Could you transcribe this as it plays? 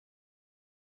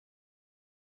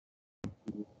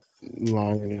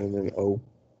line and then O.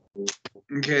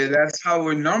 Okay, that's how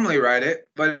we normally write it.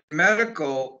 But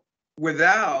medical,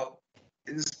 without,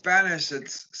 in Spanish,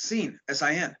 it's sin,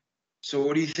 S-I-N. So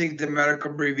what do you think the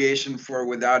medical abbreviation for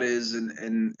without is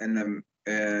in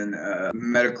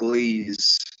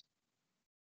medicalese?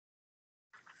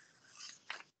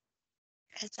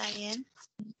 S-I-N?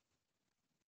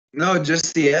 No,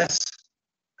 just the S.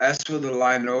 S with a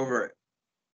line over it.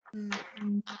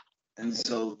 Mm-hmm. And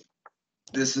so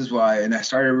this is why, and I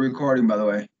started recording, by the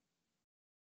way.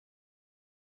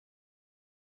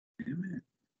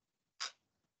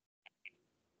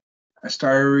 I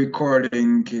started recording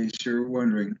in case you're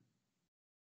wondering.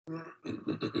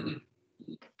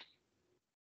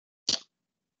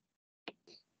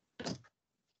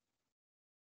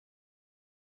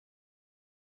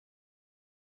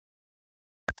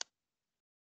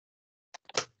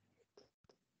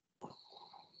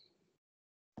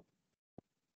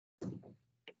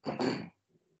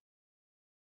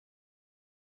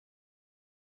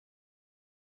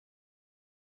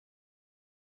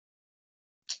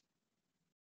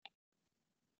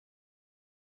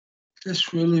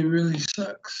 This really, really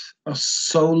sucks. I was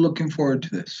so looking forward to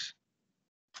this.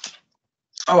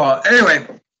 Oh, well,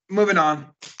 anyway, moving on.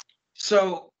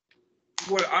 So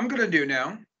what I'm going to do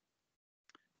now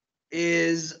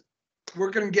is we're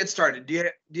going to get started. Do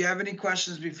you have any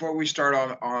questions before we start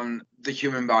on the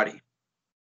human body?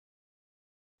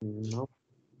 No.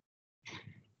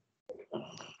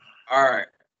 All right.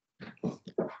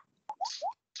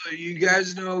 So you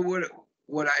guys know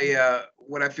what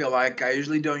I feel like. I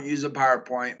usually don't use a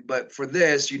PowerPoint, but for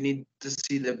this you need to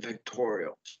see the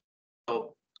pictorial.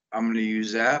 So I'm going to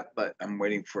use that, but I'm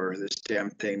waiting for this damn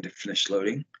thing to finish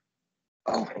loading.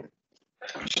 Oh,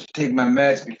 I should take my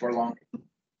meds before long.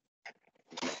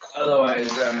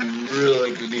 Otherwise, I'm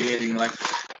really going to be hitting like.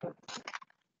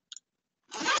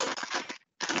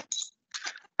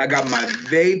 I got my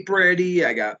vape ready.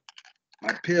 I got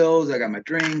my pills. I got my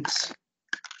drinks.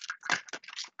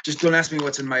 Just don't ask me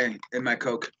what's in my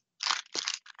Coke.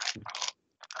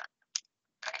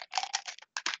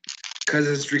 Because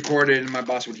it's recorded and my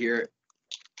boss would hear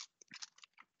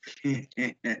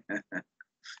it.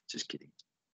 Just kidding.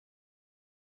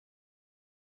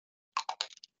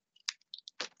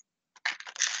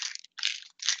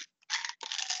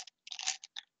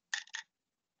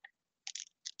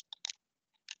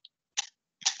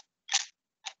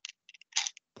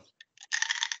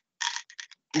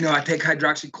 You know, I take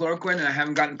hydroxychloroquine and I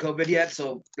haven't gotten COVID yet,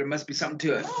 so there must be something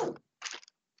to it.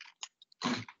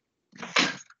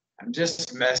 I'm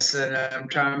just messing. I'm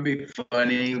trying to be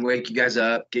funny, wake you guys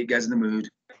up, get you guys in the mood.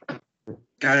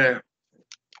 Gotta,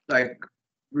 like,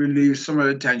 relieve some of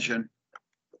the tension.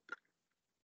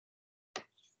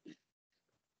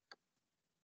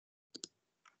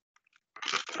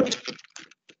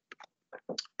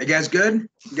 You guys good?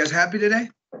 You guys happy today?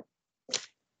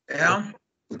 Yeah?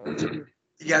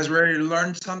 You guys ready to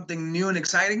learn something new and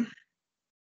exciting?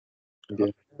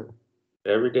 Yeah.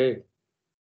 Every day.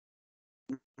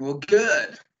 Well,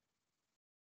 good.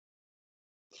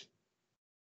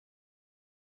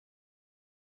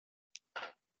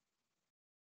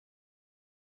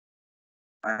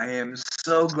 I am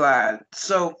so glad.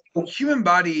 So, human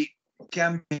body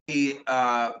can be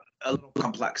a little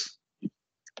complex,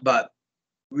 but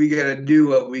we gotta do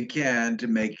what we can to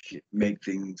make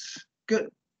things good.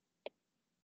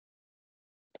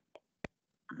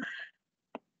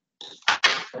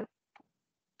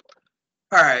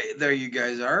 All right, there you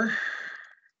guys are.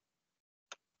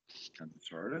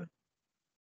 Sorta.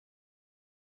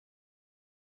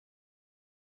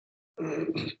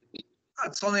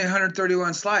 It's only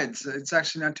 131 slides. It's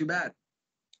actually not too bad.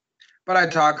 But I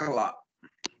talk a lot.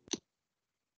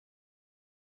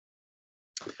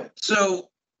 So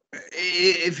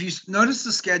if you notice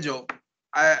the schedule,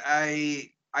 I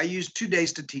use 2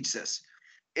 days to teach this.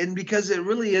 And because it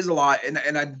really is a lot,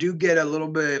 and I do get a little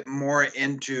bit more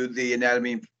into the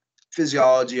anatomy and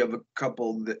physiology of a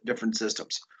couple different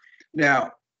systems.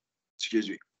 Now, excuse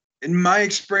me, in my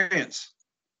experience,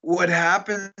 what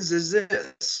happens is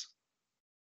this.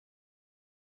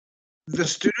 The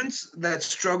students that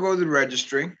struggle with the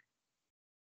registry,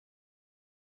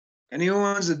 and even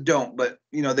ones that don't, but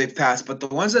you know, they've passed, but the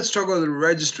ones that struggle with the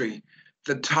registry,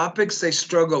 the topics they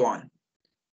struggle on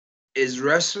is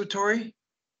respiratory,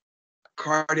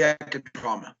 cardiac, and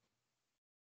trauma.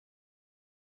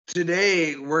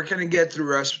 Today, we're going to get through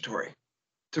respiratory.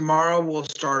 Tomorrow, we'll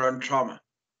start on trauma.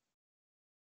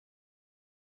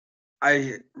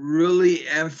 I really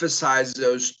emphasize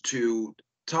those two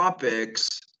topics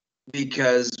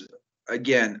because,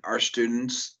 again, our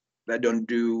students that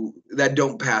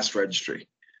don't pass registry,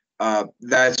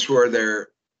 that's where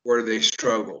they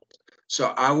struggled.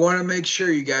 So I want to make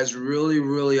sure you guys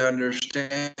really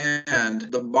understand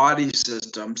the body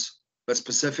systems, but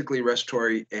specifically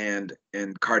respiratory and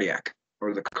cardiac,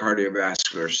 or the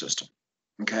cardiovascular system.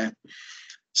 Okay.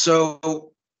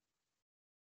 So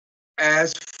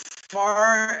as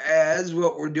far as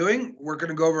what we're doing, we're going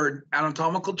to go over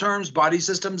anatomical terms, body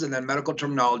systems, and then medical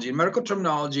terminology. In medical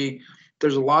terminology,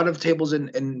 there's a lot of tables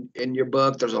in your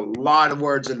book. There's a lot of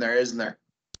words in there, isn't there?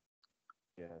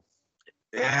 Yes.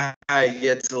 Yeah, it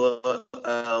gets a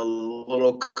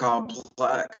little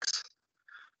complex.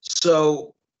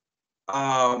 So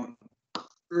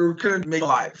we're gonna make it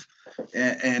live,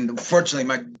 and unfortunately,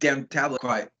 my damn tablet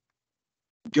quite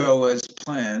go as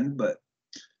planned. But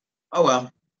oh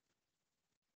well.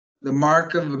 The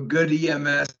mark of a good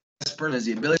EMS person is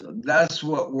the ability. So that's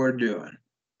what we're doing.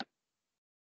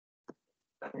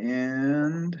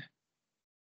 And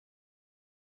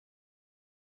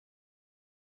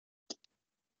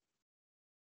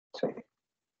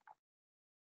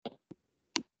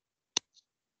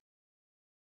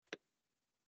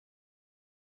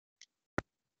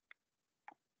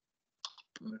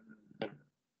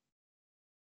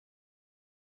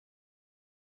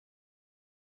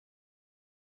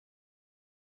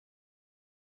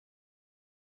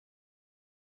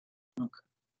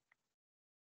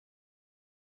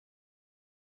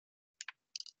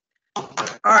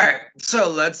all right, so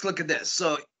let's look at this.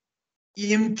 So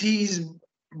EMTs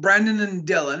Brandon and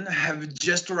Dylan have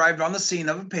just arrived on the scene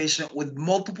of a patient with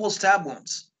multiple stab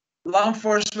wounds. Law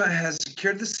enforcement has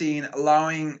secured the scene,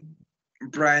 allowing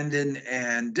Brandon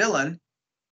and Dylan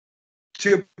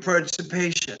to approach the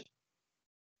patient.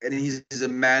 And he's a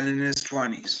man in his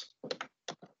 20s.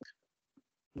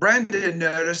 Brandon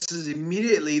notices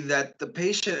immediately that the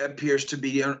patient appears to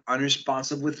be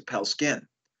unresponsive with pale skin.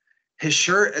 His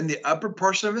shirt and the upper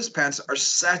portion of his pants are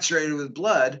saturated with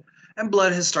blood, and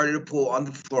blood has started to pool on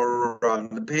the floor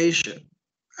around the patient.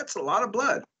 That's a lot of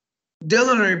blood.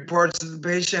 Dylan reports that the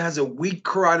patient has a weak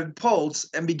carotid pulse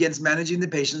and begins managing the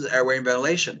patient's airway and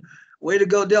ventilation. Way to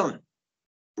go, Dylan.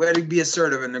 Way to be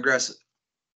assertive and aggressive.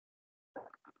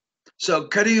 So,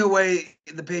 cutting away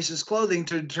the patient's clothing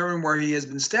to determine where he has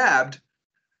been stabbed,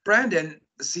 Brandon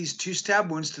sees 2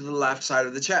 stab wounds to the left side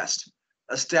of the chest,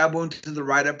 a stab wound to the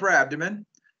right upper abdomen,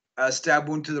 a stab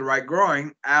wound to the right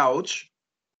groin, ouch,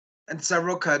 and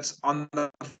several cuts on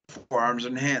the forearms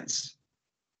and hands.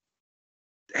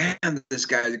 Damn, this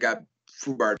guy's got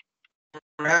foobarred.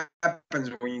 What happens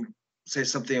when you say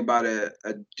something about a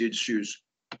dude's shoes?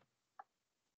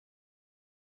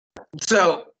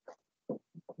 So,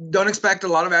 don't expect a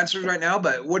lot of answers right now,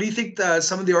 but what do you think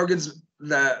some of the organs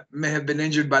that may have been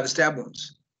injured by the stab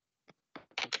wounds?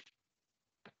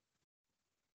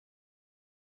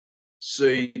 So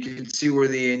you can see where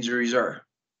the injuries are.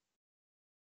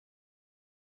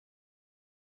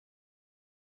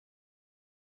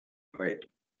 Wait,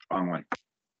 wrong one.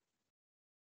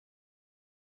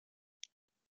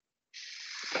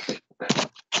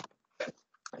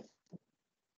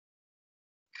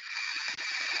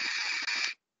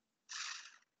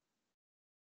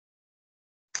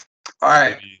 All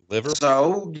right. Maybe liver?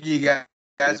 So you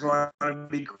guys want to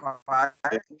be quiet?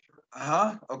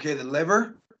 Okay, the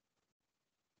liver.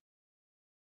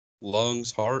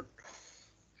 Lungs, heart?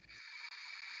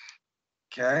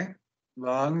 Okay,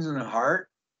 lungs and heart.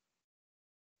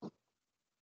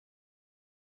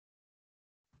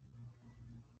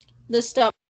 The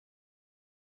stomach.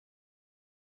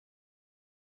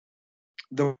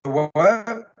 The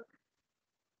what?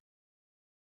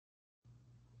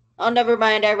 Oh, never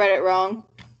mind. I read it wrong.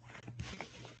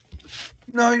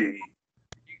 No,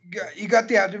 you got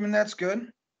the abdomen. That's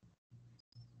good.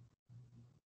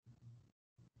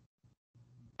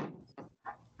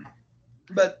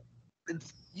 But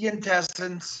it's the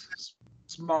intestines,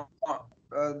 the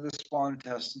small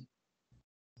intestine.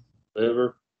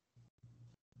 Liver.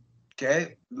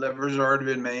 Okay, liver's already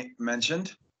been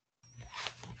mentioned.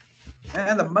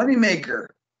 And the moneymaker.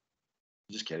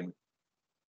 Just kidding.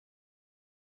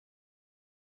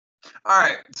 All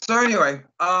right. So anyway,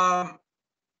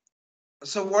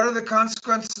 so what are the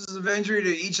consequences of injury to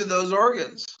each of those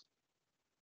organs?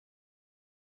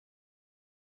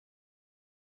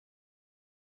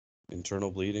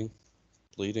 Internal bleeding?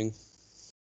 Bleeding?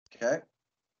 Okay.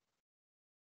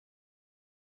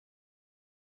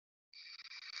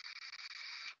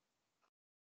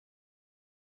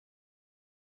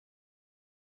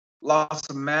 Loss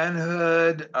of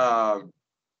manhood,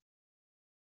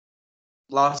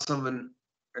 loss of an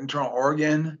internal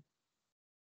organ,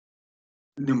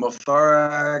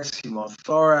 pneumothorax,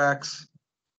 hemothorax.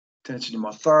 tension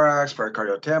pneumothorax,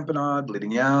 pericardial tamponade,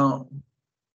 bleeding out,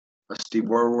 a Steve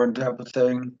Warren type of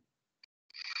thing.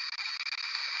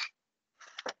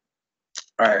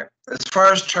 All right, as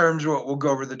far as terms, we'll go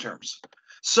over the terms.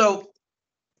 So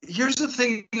here's the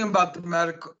thing about the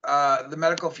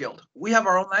medical field. We have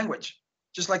our own language,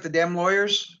 just like the damn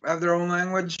lawyers have their own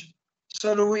language.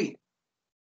 So do we.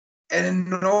 And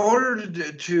in order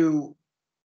to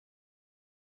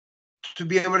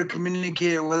be able to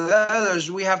communicate with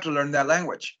others, we have to learn that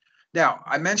language. Now,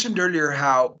 I mentioned earlier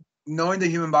how knowing the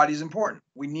human body is important.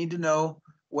 We need to know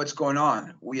what's going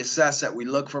on. We assess it. We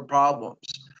look for problems.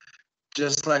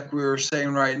 Just like we were saying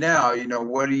right now,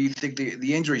 what do you think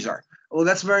the injuries are? Well,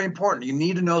 that's very important. You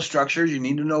need to know structures. You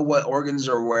need to know what organs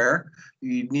are where.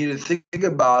 You need to think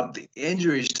about the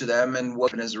injuries to them and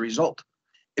what as a result.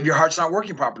 If your heart's not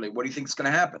working properly, what do you think is going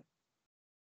to happen?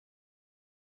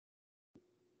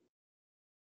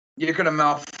 You're going to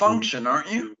malfunction, aren't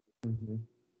you? Mm-hmm.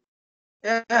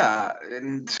 Yeah.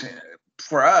 And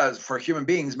for us, for human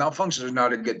beings, malfunction is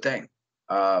not a good thing.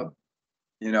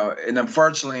 And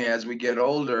unfortunately, as we get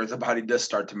older, the body does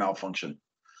start to malfunction.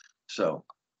 So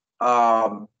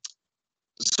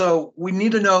we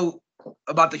need to know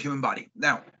about the human body.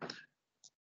 Now,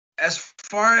 as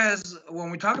far as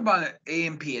when we talk about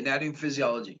A&P, anatomy and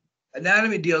physiology,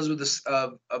 anatomy deals with this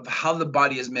of how the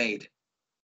body is made,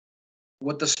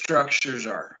 what the structures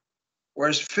are,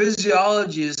 whereas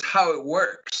physiology is how it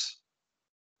works.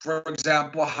 For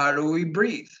example, how do we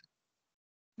breathe?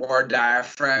 Our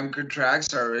diaphragm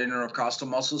contracts, our intercostal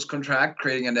muscles contract,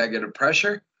 creating a negative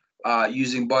pressure.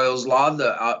 Using Boyle's law,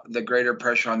 the greater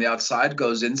pressure on the outside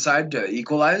goes inside to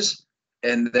equalize,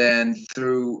 and then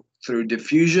through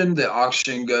diffusion, the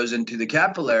oxygen goes into the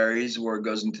capillaries where it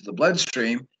goes into the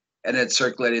bloodstream, and it's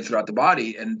circulated throughout the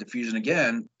body. And diffusion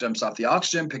again dumps off the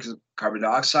oxygen, picks up carbon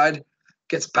dioxide,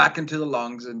 gets back into the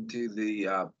lungs, into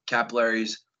the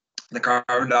capillaries. The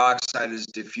carbon dioxide is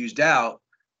diffused out.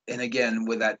 And again,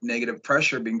 with that negative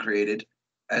pressure being created,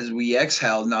 as we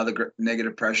exhale, now the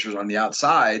negative pressure is on the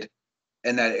outside,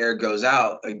 and that air goes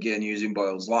out, again, using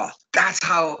Boyle's law. That's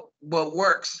how what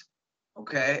works,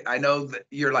 okay? I know that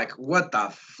you're like, what the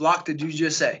flock did you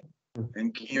just say?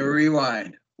 And can you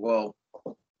rewind? Well,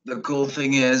 the cool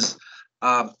thing is,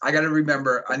 I got to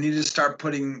remember, I need to start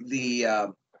putting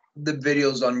the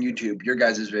videos on YouTube, your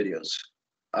guys' videos.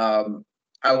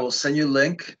 I will send you a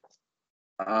link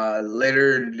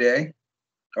later today,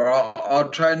 or I'll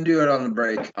try and do it on the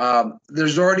break.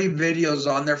 There's already videos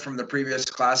on there from the previous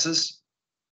classes,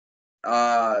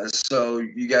 so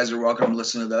you guys are welcome to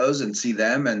listen to those and see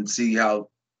them and see how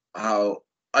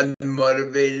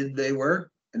unmotivated they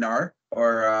were and are,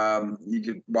 or you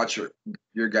could watch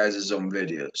your guys' own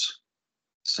videos.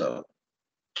 So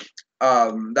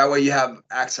that way you have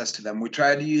access to them. We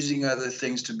tried using other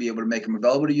things to be able to make them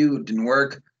available to you. It didn't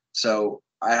work, so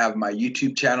I have my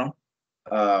YouTube channel,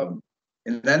 and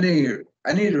I need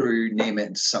to rename it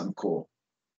into something cool.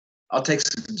 I'll take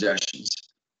suggestions.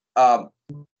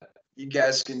 You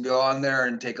guys can go on there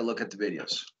and take a look at the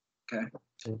videos, okay?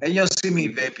 And you'll see me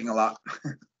vaping a lot.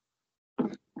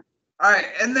 All right,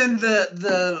 and then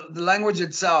the language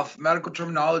itself, medical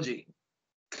terminology,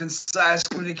 concise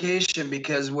communication,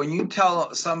 because when you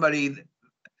tell somebody,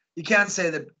 you can't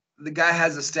say that the guy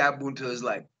has a stab wound to his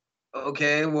leg.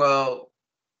 Okay, well,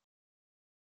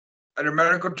 under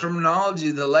medical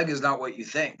terminology, the leg is not what you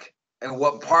think. And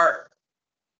what part?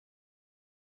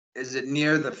 Is it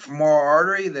near the femoral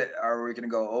artery that are we going to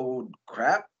go, oh,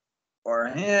 crap?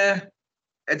 Or,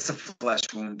 it's a flesh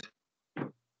wound.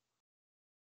 All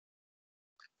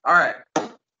right.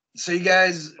 So you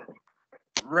guys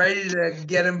ready to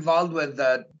get involved with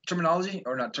terminology,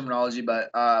 or not terminology,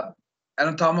 but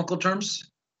anatomical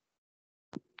terms?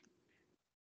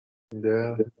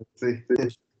 Yeah. See.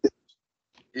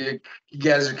 You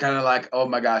guys are kind of like, oh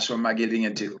my gosh, what am I getting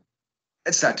into?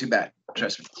 It's not too bad,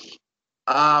 trust me.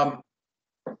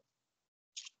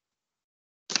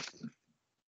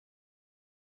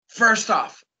 First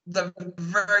off, the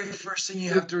very first thing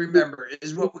you have to remember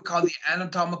is what we call the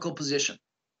anatomical position.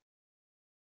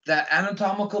 That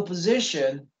anatomical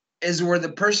position is where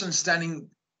the person's standing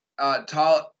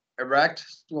tall, erect,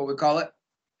 is what we call it,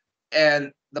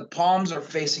 and the palms are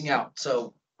facing out.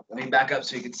 So let me back up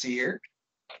so you can see here.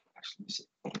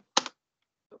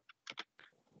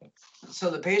 So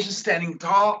the patient's standing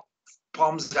tall,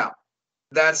 palms out.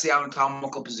 That's the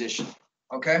anatomical position,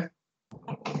 okay?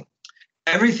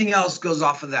 Everything else goes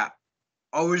off of that.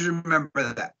 Always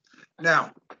remember that.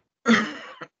 Now,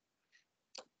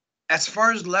 as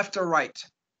far as left or right,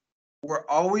 we're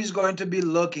always going to be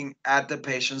looking at the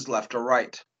patient's left or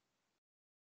right.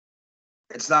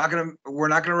 we're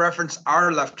not gonna reference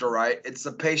our left or right. It's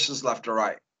the patient's left or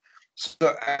right.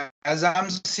 So as I'm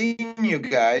seeing you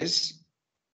guys,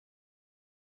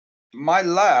 my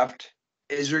left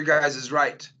is your guys'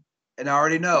 right. And I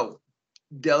already know,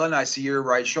 Dylan, I see your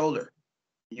right shoulder.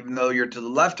 Even though you're to the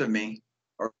left of me,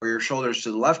 or your shoulder's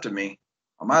to the left of me,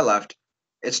 on my left,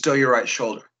 it's still your right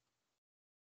shoulder.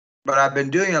 But I've been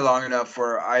doing it long enough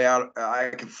where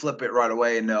I can flip it right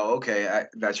away and know, okay,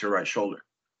 that's your right shoulder.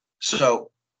 So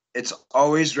it's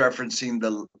always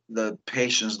referencing the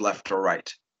patient's left or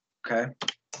right. Okay.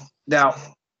 Now,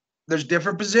 there's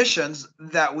different positions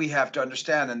that we have to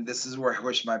understand, and this is where I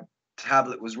wish my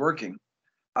tablet was working.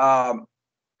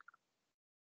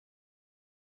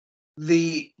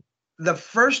 The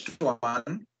first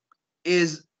one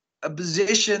is a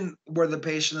position where the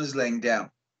patient is laying down.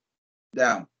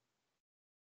 Okay.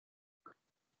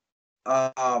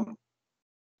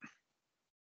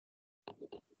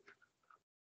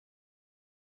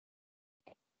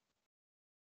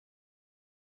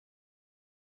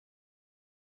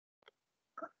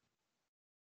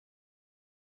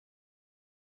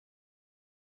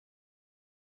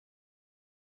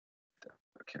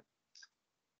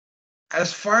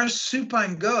 As far as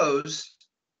supine goes,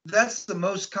 that's the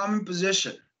most common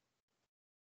position.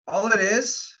 All it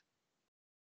is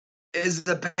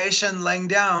the patient laying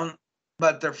down,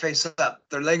 but they're face up.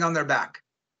 They're laying on their back.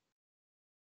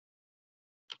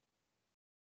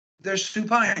 They're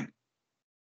supine.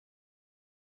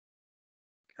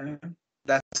 Okay.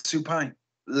 That's supine,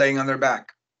 laying on their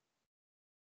back.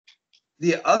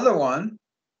 The other one,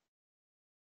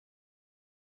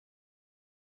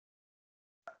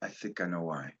 I think I know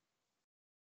why.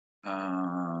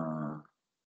 I'll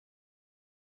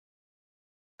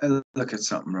look at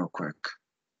something real quick.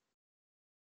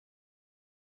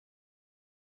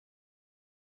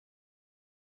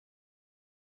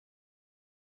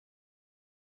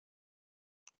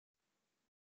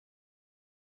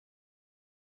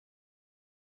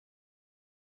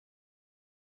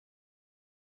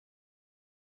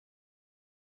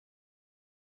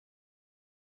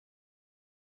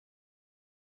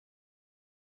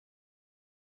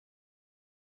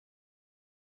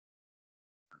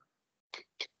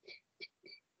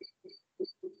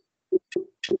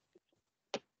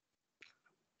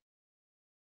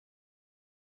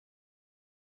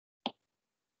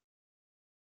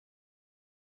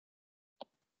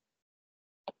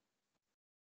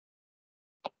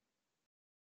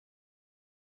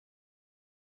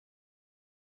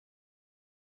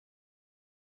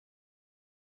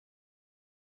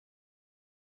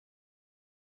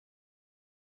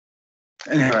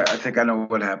 Anyway, I think I know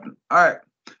what happened. All right.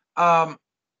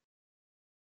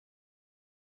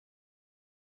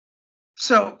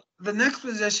 So the next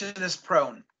position is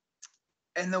prone.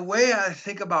 And the way I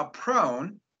think about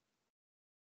prone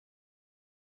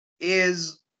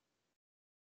is,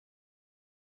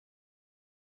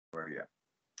 where are you at?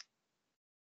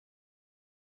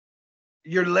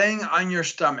 You're laying on your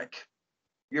stomach.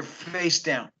 You're face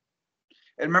down.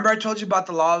 And remember I told you about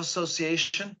the law of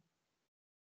association?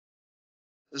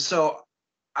 So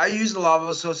I use the law of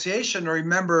association to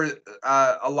remember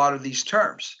a lot of these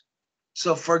terms.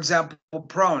 So for example,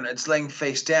 prone, it's laying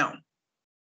face down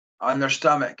on their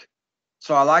stomach.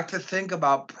 So I like to think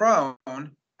about prone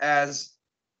as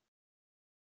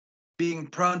being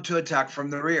prone to attack from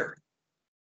the rear.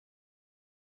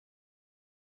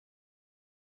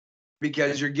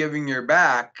 Because you're giving your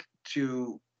back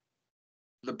to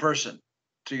the person,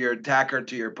 to your attacker,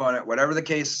 to your opponent, whatever the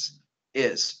case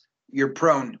is, you're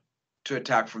prone to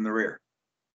attack from the rear.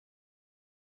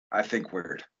 I think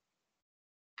weird.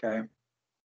 Okay.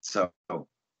 So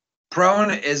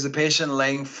prone is the patient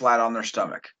laying flat on their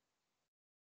stomach.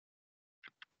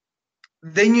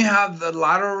 Then you have the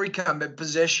lateral recumbent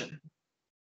position.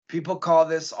 People call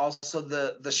this also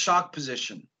the shock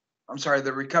position. I'm sorry,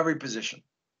 the recovery position.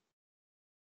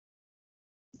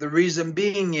 The reason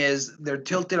being is they're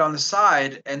tilted on the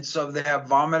side, and so if they have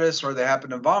vomitus or they happen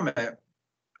to vomit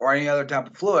or any other type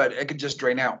of fluid, it could just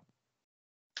drain out.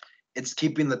 It's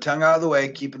keeping the tongue out of the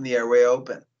way, keeping the airway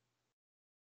open.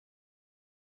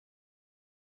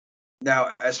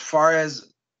 Now, as far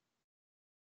as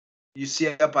you see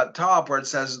up at top where it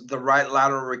says the right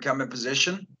lateral recumbent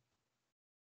position,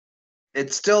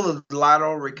 it's still the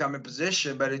lateral recumbent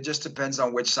position, but it just depends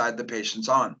on which side the patient's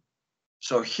on.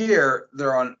 So here,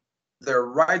 they're on their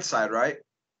right side, right?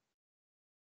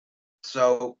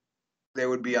 So they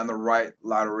would be on the right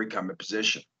lateral recumbent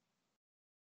position.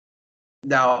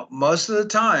 Now, most of the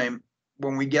time,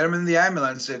 when we get them in the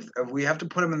ambulance, if we have to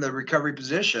put them in the recovery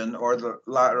position or the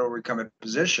lateral recumbent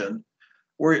position,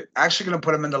 we're actually going to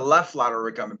put them in the left lateral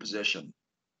recumbent position.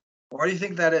 Why do you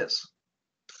think that is?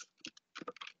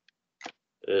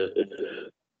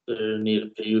 They need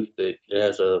a few that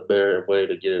has a better way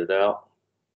to get it out.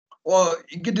 Well,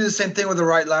 you could do the same thing with the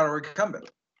right lateral recumbent.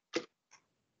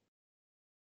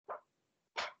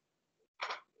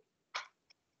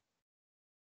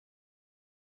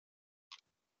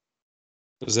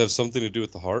 Does it have something to do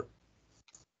with the heart?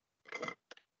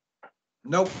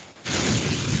 Nope.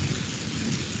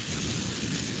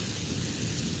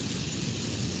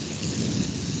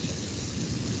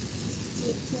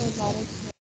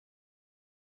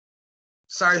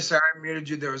 Sorry, I muted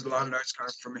you. There was a lot of noise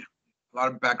coming from me. A lot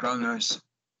of background noise.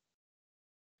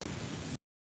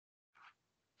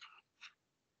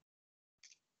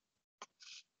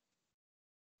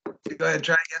 Go ahead,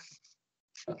 try again.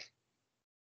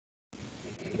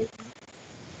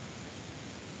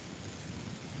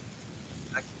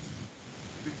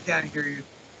 We can't hear you.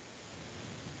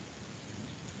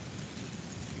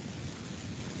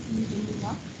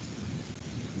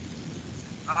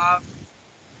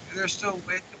 There's still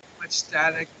way too much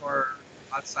static or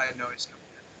outside noise coming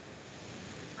in.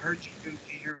 I heard you. Can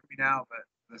you hear me now? But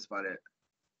that's about it.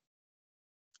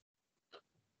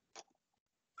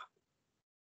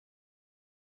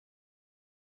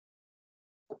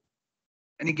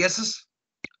 Any guesses?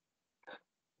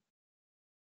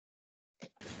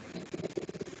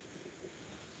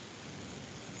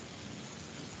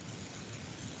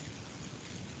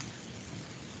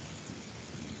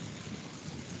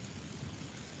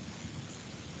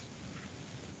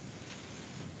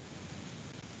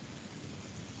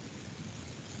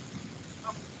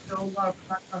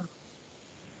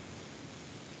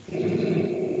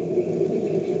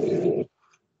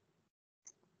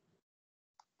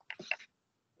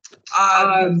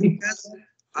 Because,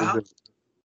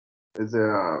 Is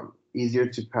it easier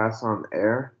to pass on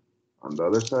air on the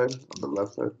other side, on the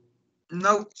left side?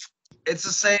 no, it's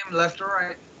the same left or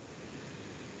right.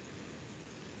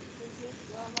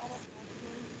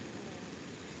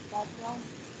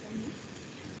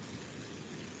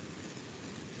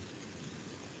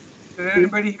 Did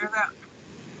anybody hear that?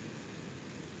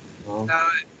 No.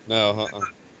 No,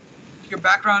 Your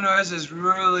background noise is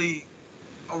really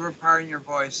overpowering your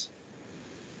voice.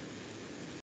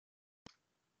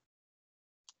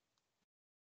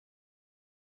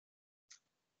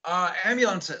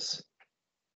 Ambulances.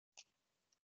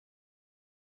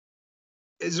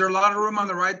 Is there a lot of room on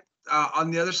the right,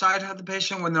 on the other side of the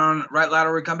patient when they're on right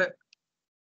lateral recumbent?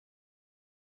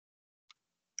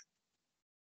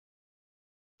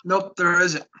 Nope, there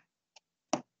isn't.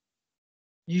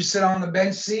 You sit on the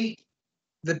bench seat,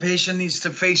 the patient needs to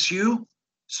face you,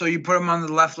 so you put them on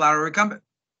the left lateral recumbent.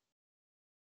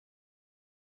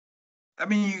 I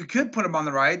mean, you could put them on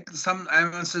the right. Some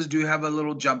ambulances do have a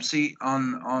little jump seat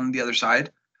on the other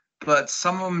side, but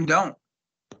some of them don't.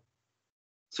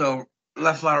 So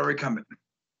left lateral recumbent.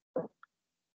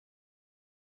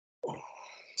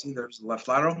 See, there's the left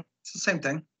lateral. It's the same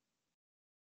thing.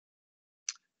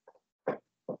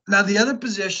 Now, the other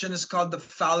position is called the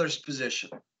Fowler's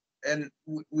position. And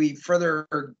we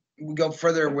go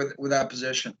further with that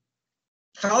position.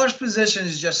 Fowler's position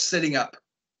is just sitting up.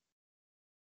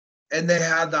 And they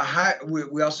have the high,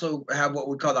 we also have what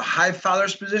we call the high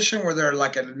Fowler's position, where they're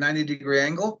like at a 90-degree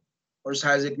angle, or as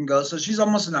high as it can go. So she's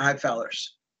almost in the high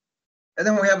Fowler's. And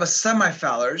then we have a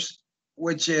semi-Fowler's,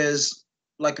 which is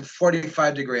like a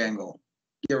 45-degree angle,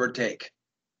 give or take.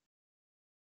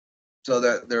 So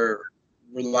that they're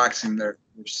relaxing, they're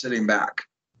sitting back.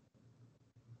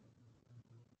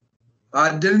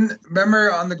 Didn't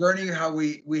remember on the gurney how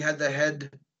we had the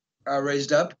head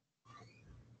raised up?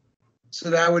 So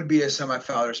that would be a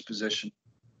semi-Fowler's position.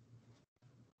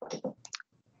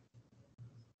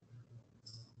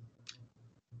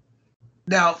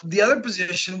 Now, the other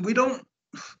position, we don't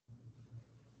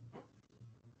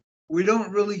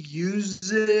really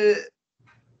use it.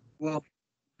 Well,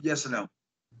 yes and no.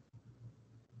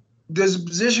 There's a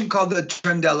position called the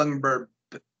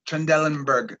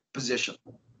Trendelenburg position.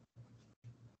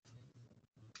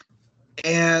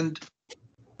 And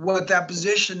what that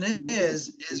position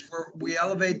is where we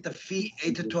elevate the feet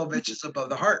 8 to 12 inches above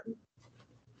the heart.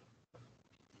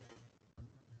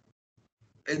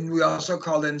 And we also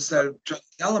called it, instead of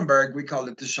Trendelenburg, we called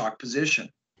it the shock position.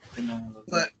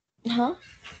 But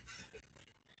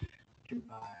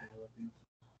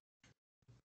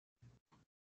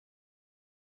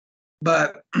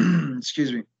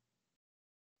excuse me.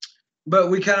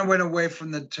 But we kind of went away from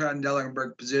the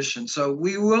Trendelenburg position. So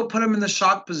we will put them in the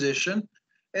shock position,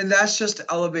 and that's just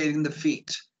elevating the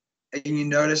feet. And you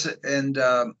notice it. And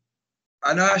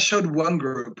I know I showed one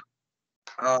group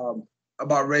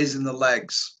about raising the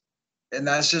legs. And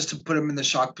that's just to put them in the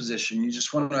shock position. You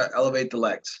just want to elevate the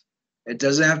legs. It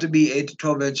doesn't have to be 8 to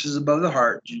 12 inches above the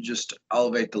heart. You just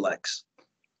elevate the legs.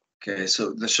 Okay,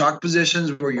 so the shock position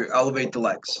is where you elevate the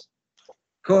legs.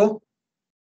 Cool?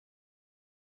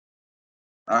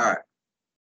 All right.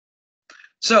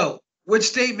 So, which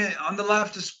statement on the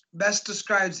left best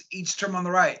describes each term on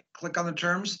the right? Click on the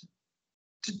terms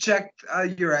to check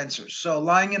your answers. So,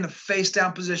 lying in a face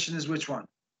down position is which one?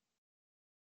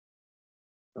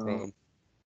 Prone.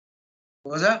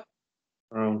 What was that?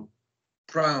 Prone.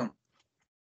 Prone.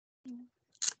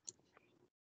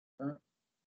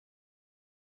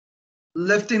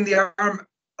 Lifting the arm.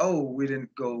 Oh, we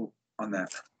didn't go on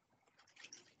that.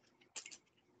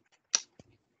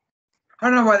 I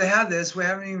don't know why they have this. We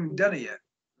haven't even done it yet.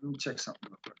 Let me check something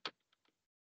real quick.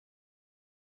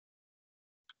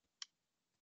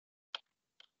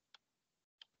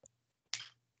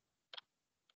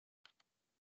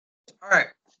 All right.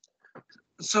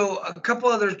 So a couple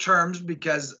other terms,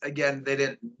 because again, they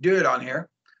didn't do it on here.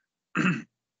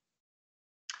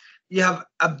 You have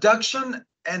abduction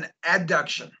and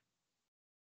adduction.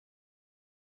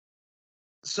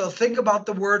 So think about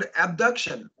the word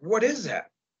abduction. What is that?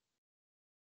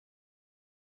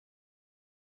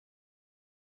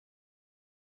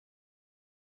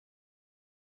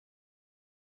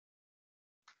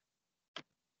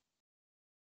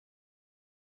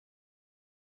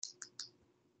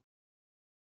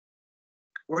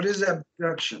 What is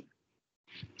abduction?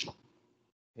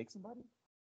 Take somebody?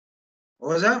 What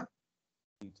was that?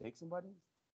 You take somebody?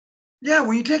 Yeah,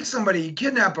 when you take somebody, you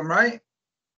kidnap them, right?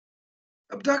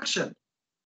 Abduction.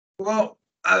 Well,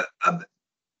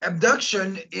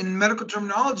 abduction in medical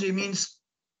terminology means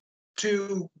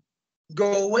to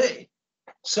go away.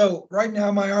 So right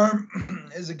now my arm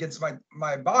is against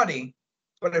my body,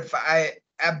 but if I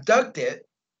abduct it,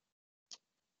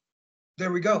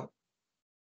 there we go.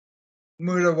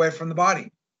 Move it away from the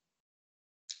body.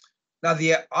 Now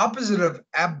the opposite of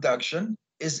abduction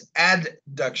is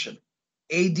adduction,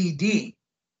 ADD.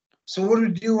 So what do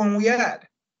we do when we add?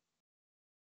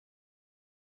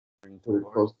 Bring to Put it the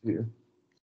close to you.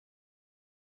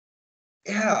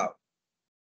 Yeah,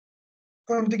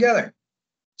 put them together.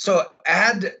 So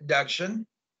adduction,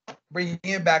 bringing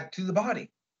it back to the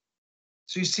body.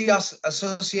 So you see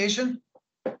association?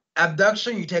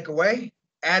 Abduction, you take away.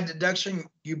 Adduction,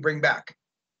 you bring back.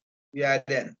 You add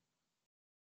in.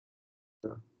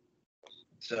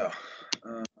 So,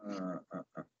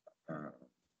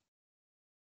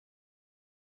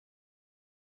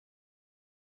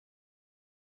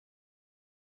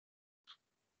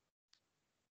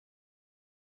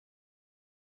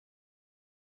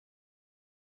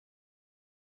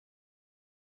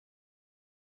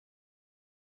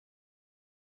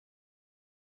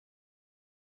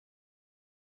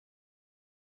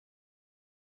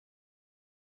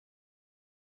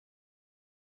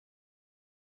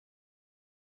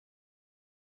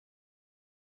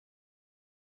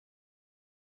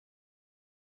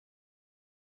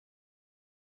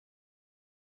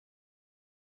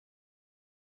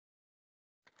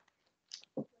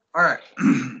 all right.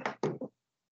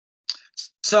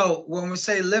 So when we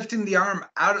say lifting the arm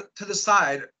out to the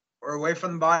side or away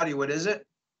from the body, what is it?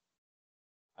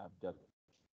 abduction.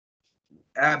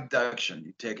 Abduction.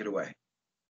 You take it away.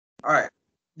 All right.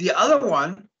 The other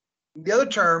one, the other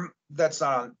term that's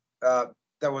on that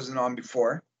wasn't on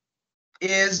before,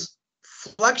 is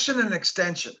flexion and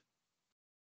extension.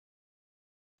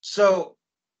 So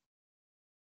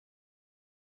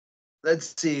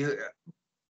let's see.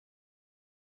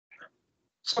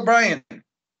 So Brian,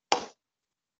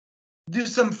 do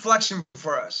some flexion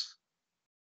for us.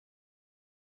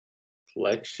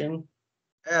 Flexion.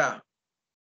 Yeah.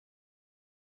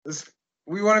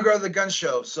 We want to go to the gun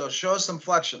show, so show us some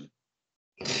flexion.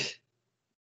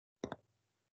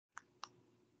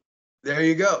 There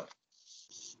you go.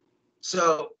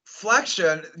 So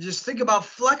flexion, just think about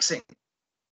flexing.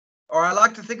 Or I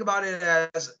like to think about it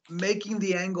as making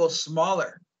the angle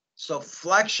smaller. So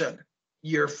flexion,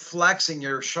 you're flexing,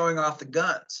 you're showing off the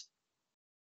guns.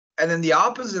 And then the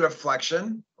opposite of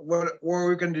flexion, what are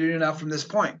we going to do now from this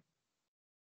point?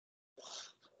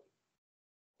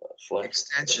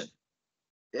 Extension.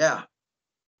 Yeah.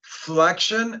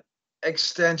 Flexion,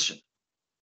 extension.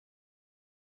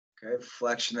 Okay,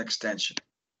 flexion, extension.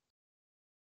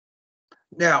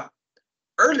 Now,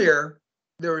 earlier,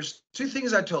 there was two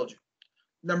things I told you.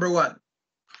 Number one,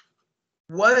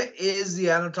 what is the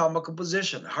anatomical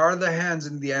position? How are the hands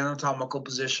in the anatomical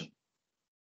position?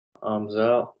 Arms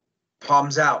out.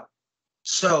 Palms out.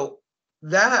 So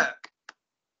that,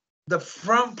 the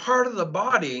front part of the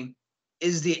body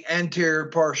is the anterior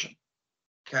portion.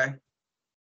 Okay.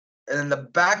 And then the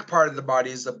back part of the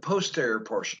body is the posterior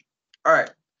portion. All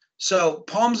right. So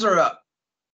palms are up.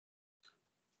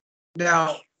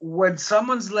 Now, when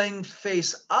someone's laying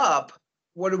face up,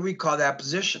 what do we call that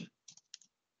position?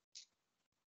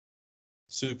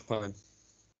 Supine.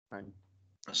 Fine.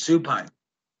 Supine.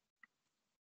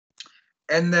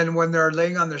 And then when they're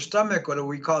laying on their stomach, what do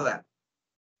we call that?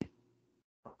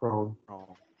 Prone.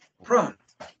 Oh. Prone.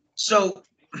 So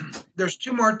there's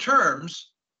two more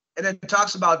terms, and it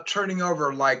talks about turning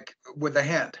over like with a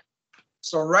hand.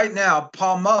 So right now,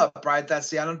 palm up, right? That's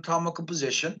the anatomical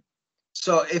position.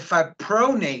 So if I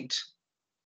pronate,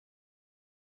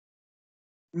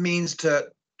 means to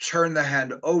turn the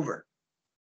hand over.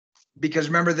 Because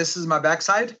remember, this is my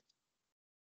backside.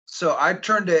 So I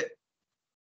turned it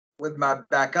with my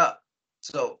back up.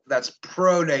 So that's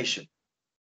pronation.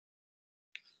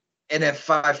 And if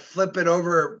I flip it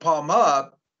over palm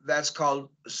up, that's called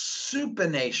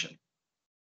supination.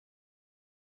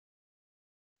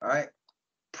 All right.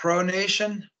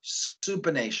 Pronation,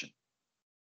 supination.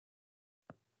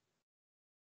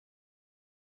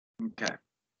 Okay.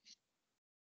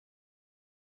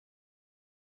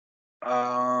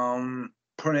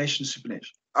 Pronation,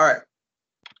 supination. All right.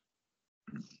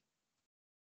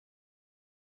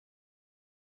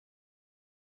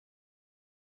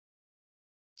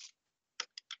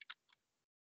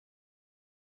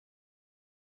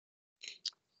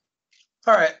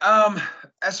 All right.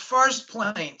 As far as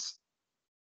planes,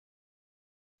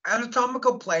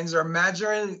 anatomical planes are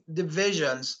imaginary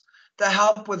divisions that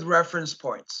help with reference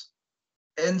points.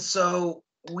 And so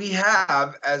we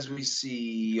have, as we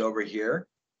see over here,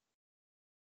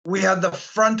 we have the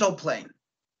frontal plane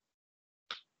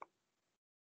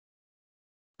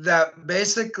that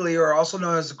basically, or also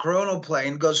known as the coronal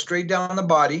plane, goes straight down the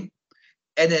body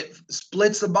and it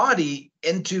splits the body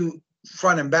into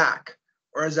front and back,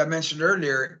 or as I mentioned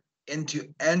earlier,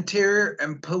 into anterior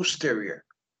and posterior.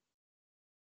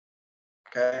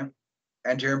 Okay,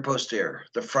 anterior and posterior,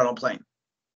 the frontal plane.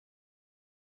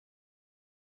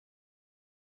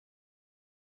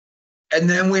 And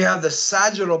then we have the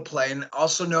sagittal plane,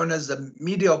 also known as the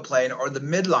medial plane or the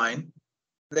midline,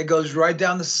 that goes right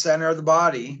down the center of the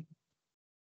body.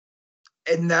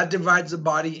 And that divides the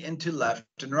body into left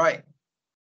and right.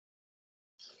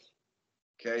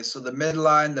 Okay, so the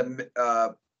midline,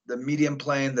 the median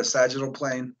plane, the sagittal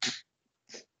plane,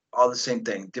 all the same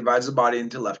thing, divides the body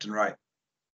into left and right.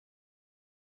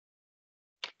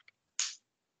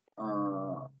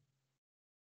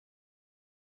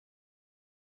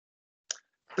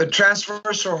 The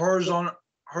transverse or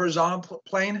horizontal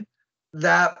plane,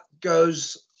 that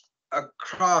goes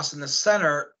across in the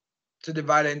center to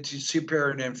divide it into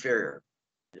superior and inferior,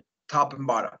 top and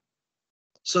bottom.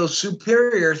 So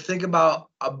superior, think about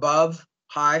above,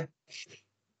 high,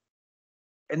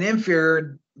 and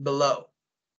inferior, below,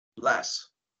 less.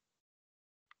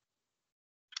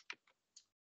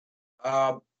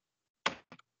 And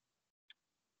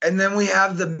then we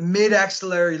have the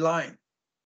mid-axillary line.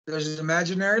 There's an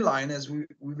imaginary line, as we've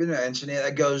been mentioning,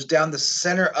 that goes down the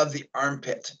center of the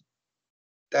armpit.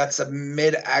 That's a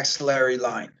mid-axillary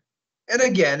line. And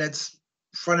again, it's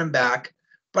front and back,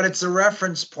 but it's a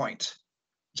reference point.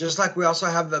 Just like we also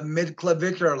have the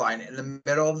mid-clavicular line in the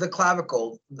middle of the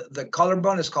clavicle. The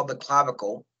collarbone is called the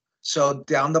clavicle. So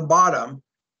down the bottom,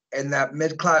 and that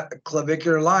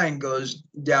mid-clavicular line goes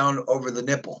down over the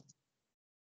nipple.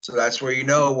 So that's where you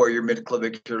know where your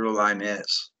mid-clavicular line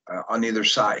is, on either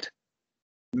side.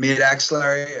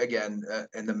 Mid-axillary, again,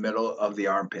 in the middle of the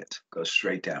armpit, goes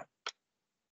straight down.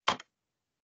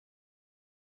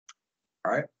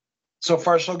 All right. So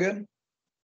far, so good?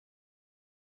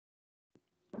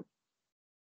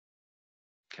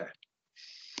 Okay.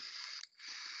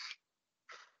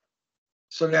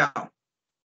 So now,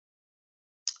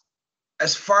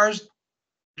 as far as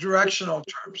directional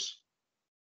terms,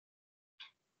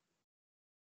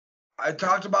 I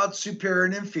talked about superior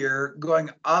and inferior.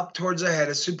 Going up towards the head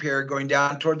is superior, going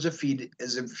down towards the feet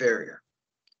is inferior.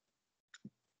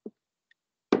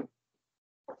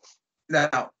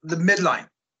 Now, the midline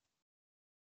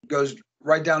goes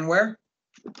right down where?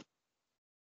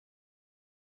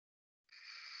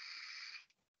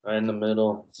 Right in the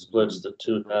middle, splits the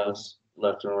two halves,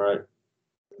 left and right.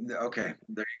 Okay,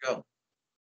 there you go.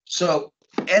 So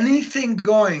anything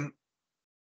going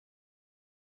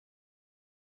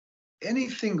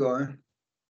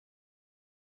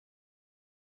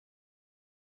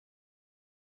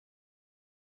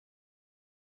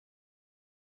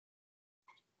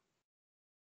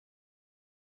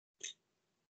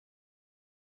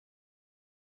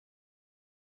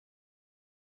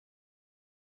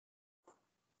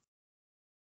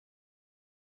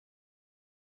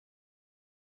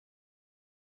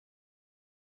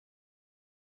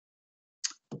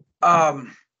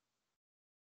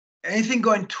anything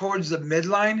going towards the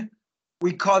midline,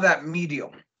 we call that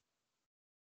medial.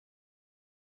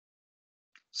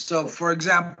 So for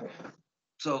example,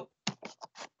 so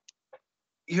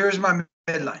here's my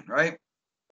midline, right?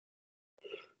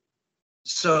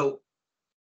 So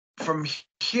from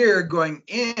here going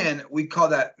in, we call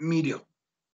that medial.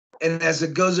 And as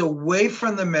it goes away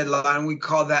from the midline, we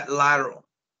call that lateral.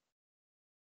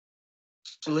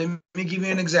 So let me give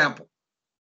you an example.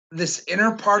 This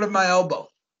inner part of my elbow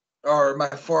or my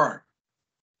forearm,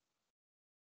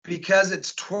 because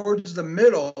it's towards the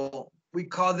middle, we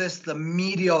call this the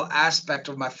medial aspect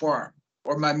of my forearm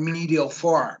or my medial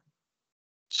forearm.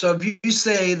 So if you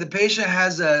say the patient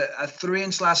has a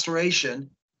 3-inch laceration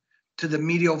to the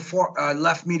medial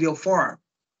left medial forearm,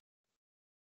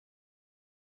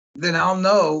 then I'll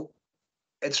know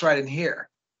it's right in here.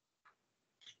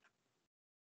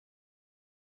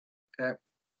 Okay.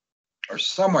 Or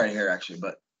somewhere in here actually,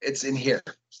 but it's in here.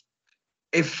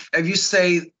 If you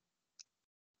say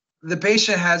the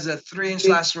patient has a 3-inch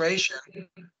laceration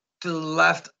to the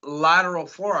left lateral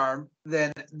forearm,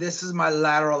 then this is my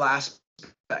lateral aspect.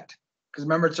 Because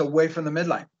remember, it's away from the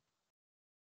midline.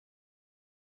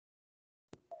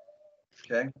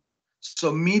 Okay.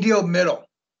 So medial middle,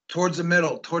 towards the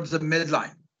middle, towards the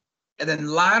midline. And then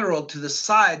lateral to the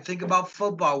side. Think about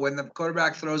football when the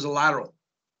quarterback throws a lateral.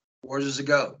 Where does it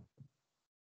go?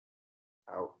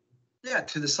 Out. Yeah,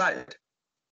 to the side.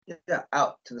 Yeah,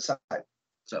 out to the side.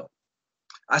 So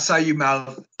I saw you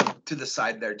mouth to the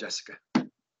side there, Jessica.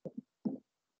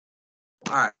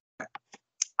 All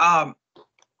right.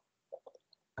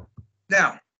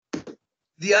 Now,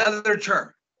 the other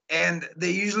term, and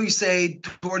they usually say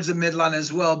towards the midline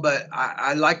as well, but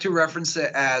I like to reference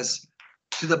it as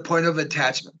to the point of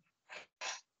attachment.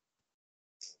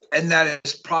 And that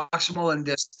is proximal and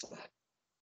distal.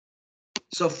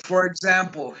 So for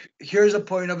example, here's a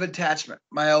point of attachment,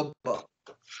 my elbow.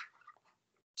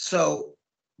 So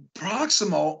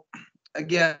proximal,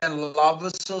 again, law of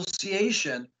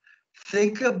association,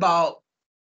 think about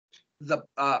the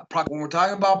when we're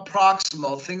talking about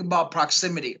proximal, think about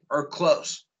proximity or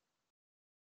close.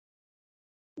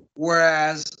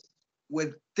 Whereas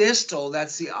with distal,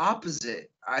 that's the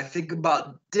opposite. I think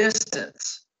about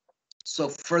distance. So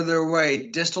further away,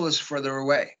 distal is further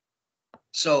away.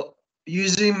 So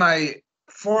using my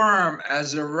forearm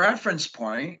as a reference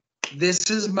point, this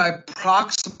is my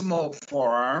proximal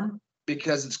forearm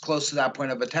because it's close to that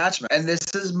point of attachment. And this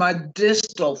is my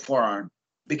distal forearm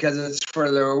because it's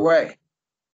further away.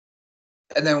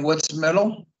 And then what's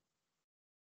middle?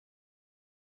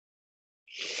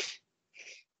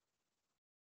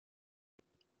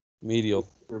 Medial.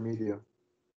 Your medial.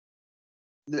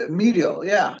 The medial,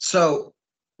 yeah. So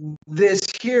this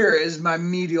here is my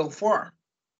medial forearm.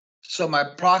 So my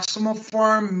proximal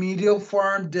forearm, medial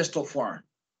forearm, distal forearm.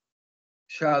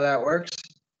 See how that works?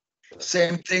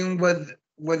 Same thing with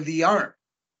the arm.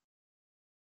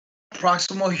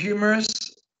 Proximal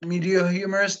humerus, medial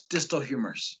humerus, distal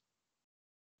humerus.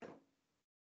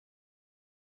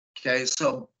 Okay,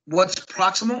 so what's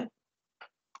proximal?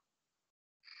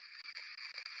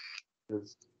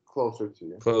 It's closer to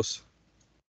you. Close.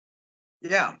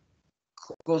 Yeah,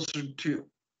 closer to.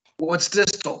 What's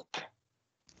distal?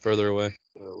 Further away.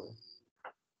 Further away.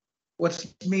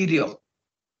 What's medial?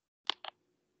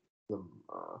 The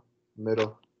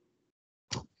middle.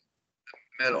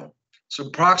 Middle. So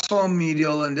proximal,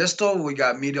 medial, and distal. We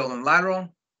got medial and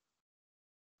lateral.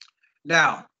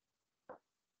 Now,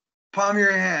 palm of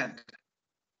your hand,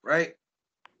 right?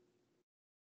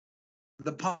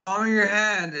 The palm of your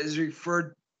hand is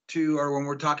referred to, or when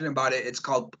we're talking about it, it's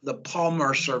called the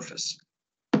palmar surface.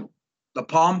 The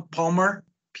palmar,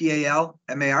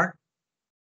 P-A-L-M-A-R,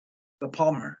 the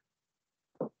palmar.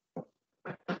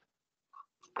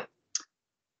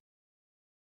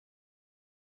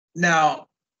 Now,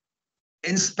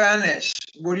 in Spanish,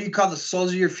 what do you call the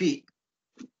soles of your feet?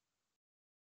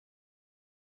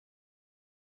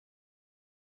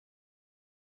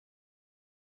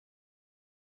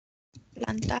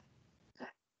 Planta.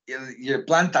 Your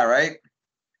planta, right?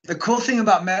 The cool thing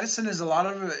about medicine is a lot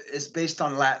of it is based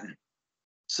on Latin.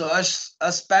 So us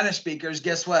Spanish speakers,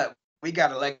 guess what? We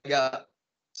got a leg up.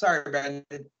 Sorry, Brandon.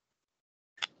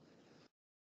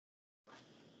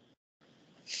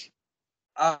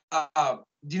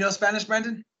 Do you know Spanish,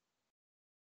 Brandon?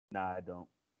 Nah, I don't.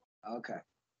 Okay.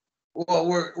 Well,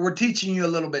 we're teaching you a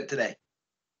little bit today.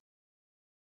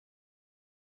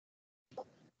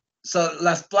 So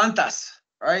las plantas,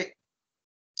 right?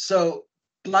 So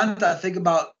planta, think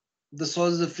about the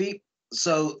soles of the feet.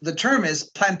 So the term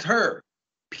is plantar,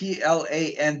 P-L-A-N-T-A-R,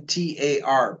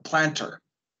 plantar.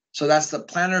 So that's the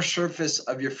plantar surface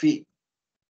of your feet.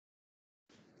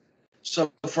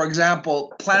 So, for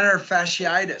example, plantar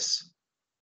fasciitis.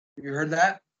 Have you heard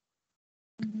that?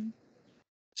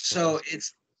 So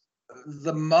it's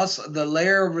the muscle, the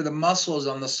layer over the muscles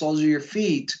on the soles of your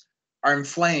feet are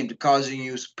inflamed, causing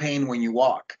you pain when you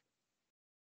walk.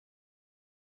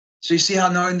 So you see how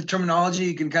knowing the terminology,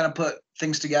 you can kind of put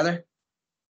things together.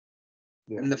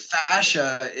 Yeah. And the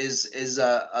fascia is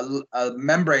a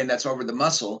membrane that's over the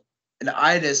muscle, and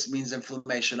itis means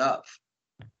inflammation of.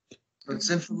 So it's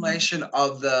inflammation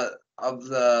of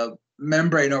the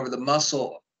membrane over the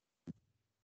muscle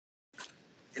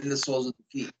in the soles of the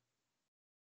feet.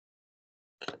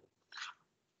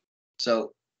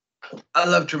 So I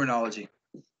love terminology.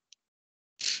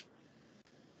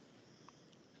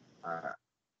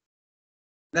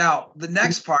 Now the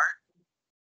next part,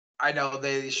 I know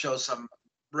they show some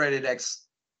rated X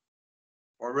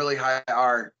or really high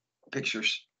R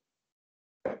pictures.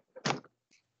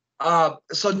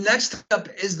 So next up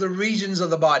is the regions of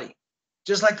the body.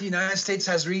 Just like the United States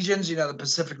has regions, you know, the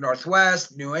Pacific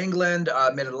Northwest, New England,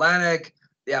 Mid-Atlantic,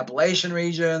 the Appalachian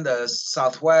region, the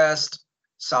Southwest,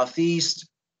 Southeast,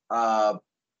 the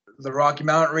Rocky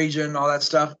Mountain region, all that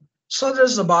stuff. So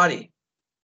there's the body.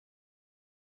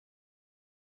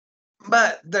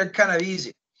 But they're kind of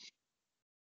easy.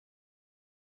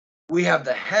 We have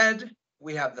the head,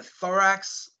 we have the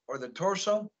thorax or the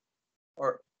torso,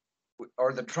 or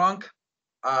the trunk.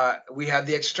 We have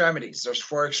the extremities. There's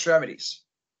 4 extremities.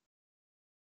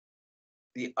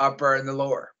 The upper and the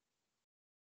lower.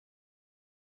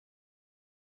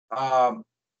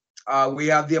 We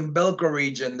have the umbilical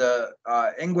region, the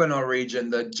inguinal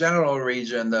region, the genital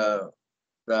region, the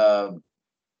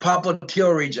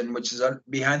popliteal region, which is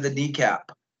behind the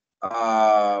kneecap.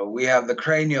 We have the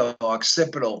cranial,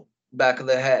 occipital, back of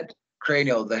the head,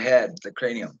 cranial, the head, the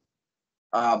cranium.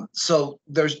 So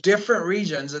there's different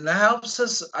regions, and that helps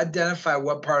us identify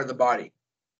what part of the body.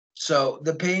 So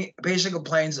the basic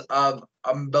complaints of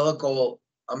umbilical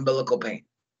pain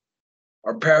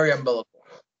or periumbilical.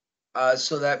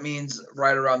 So that means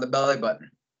right around the belly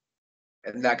button,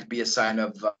 and that could be a sign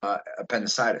of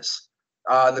appendicitis.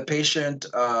 The patient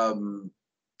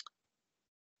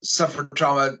suffered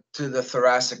trauma to the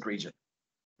thoracic region.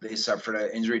 They suffered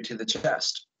an injury to the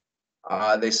chest.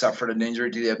 They suffered an injury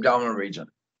to the abdominal region,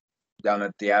 down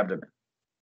at the abdomen.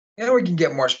 And we can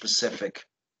get more specific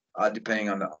depending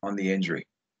on the injury.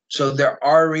 So there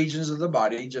are regions of the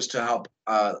body just to help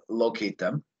locate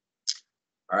them.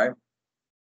 All right.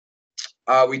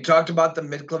 We talked about the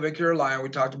midclavicular line. We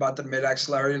talked about the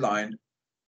mid-axillary line.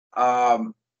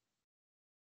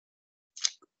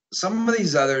 Some of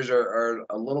these others are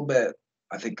a little bit,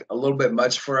 I think, a little bit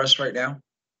much for us right now.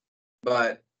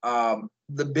 But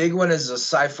the big one is the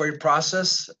xiphoid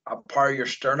process, a part of your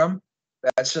sternum.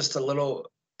 That's just a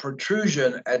little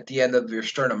protrusion at the end of your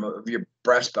sternum, of your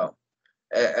breastbone.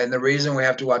 And the reason we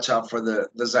have to watch out for the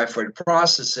xiphoid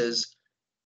process is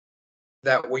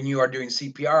that when you are doing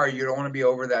CPR, you don't want to be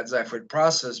over that xiphoid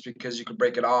process because you could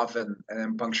break it off and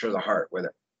then puncture the heart with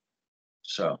it.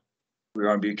 So we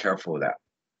want to be careful with that.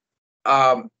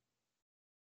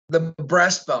 The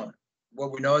breastbone,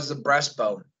 what we know as the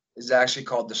breastbone, is actually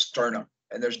called the sternum.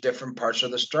 And there's different parts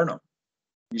of the sternum.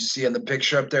 You see in the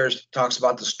picture up there, it talks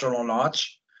about the sternal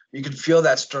notch. You can feel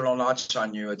that sternal notch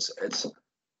on you. It's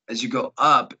as you go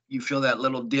up, you feel that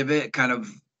little divot, kind of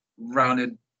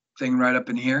rounded thing right up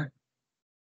in here.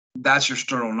 That's your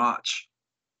sternal notch.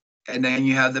 And then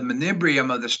you have the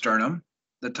manubrium of the sternum,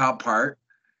 the top part,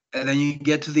 and then you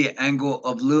get to the angle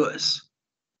of Lewis,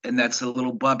 and that's a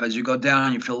little bump. As you go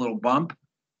down, you feel a little bump.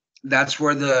 That's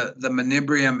where the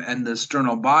manubrium and the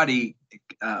sternal body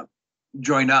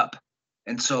join up.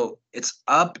 And so it's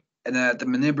up, and then at the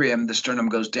manubrium, the sternum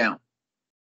goes down.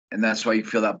 And that's why you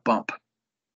feel that bump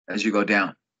as you go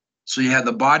down. So you have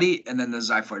the body and then the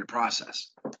xiphoid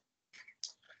process.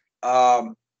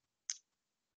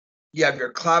 You have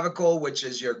your clavicle, which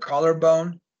is your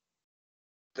collarbone.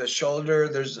 The shoulder,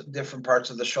 there's different parts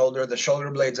of the shoulder. The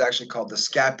shoulder blade is actually called the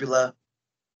scapula.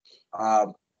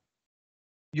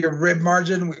 Your rib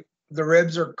margin, the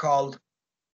ribs are called,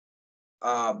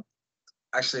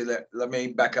 actually, let me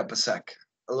back up a sec.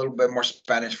 A little bit more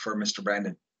Spanish for Mr.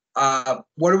 Brandon.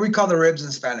 What do we call the ribs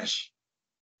in Spanish?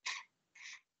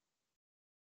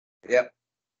 Yep.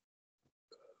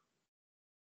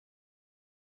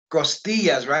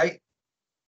 Costillas, right?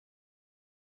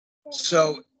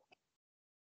 So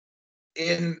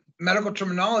in medical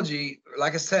terminology,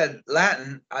 like I said,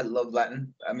 Latin, I love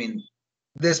Latin. I mean,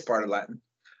 this part of Latin.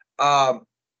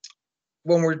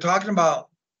 When we're talking about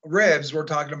ribs, we're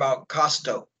talking about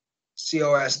costo,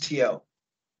 C-O-S-T-O.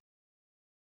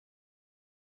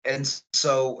 And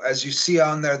so as you see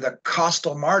on there, the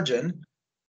costal margin,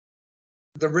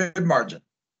 the rib margin.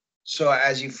 So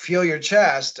as you feel your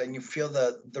chest and you feel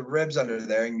the ribs under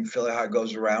there and you feel how it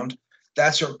goes around,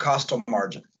 that's your costal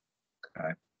margin.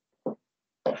 Okay.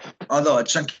 Although a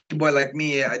chunky boy like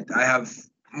me, I have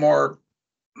more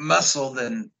muscle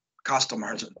than costal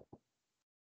margin.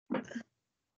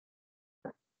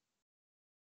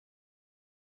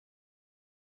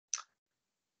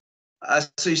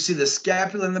 So you see the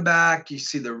scapula in the back, you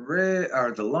see the rib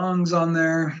or the lungs on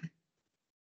there.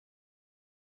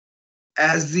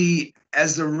 As the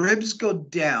ribs go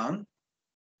down,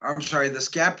 I'm sorry, the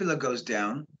scapula goes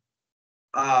down.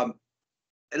 And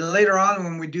later on,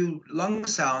 when we do lung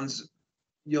sounds,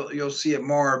 you'll see it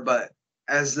more. But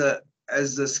as the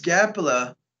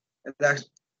scapula, it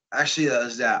actually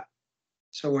does that.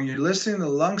 So when you're listening to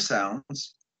lung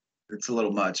sounds, it's a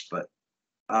little much, but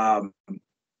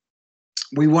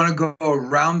we want to go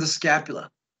around the scapula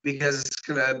because it's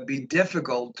going to be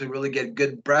difficult to really get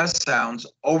good breath sounds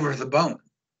over the bone.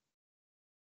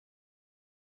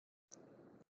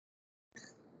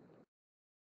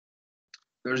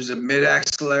 There's a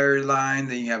mid-axillary line,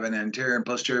 then you have an anterior and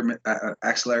posterior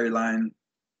axillary line.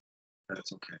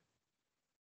 That's okay.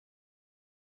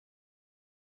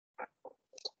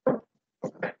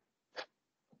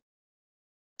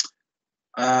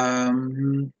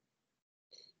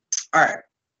 All right.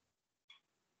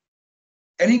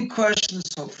 Any questions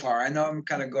so far? I know I'm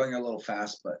kind of going a little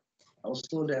fast, but I'll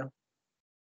slow down.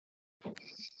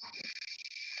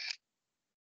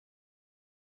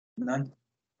 None?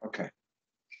 Okay.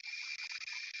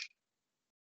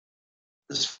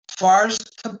 As far as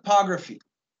topography,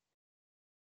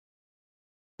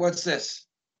 what's this?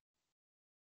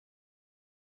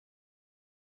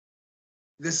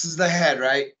 This is the head,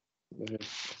 right?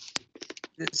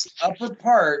 This upper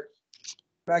part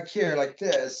back here like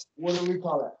this, what do we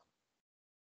call it?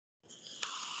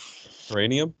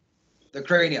 Cranium? The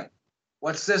cranium.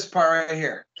 What's this part right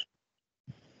here?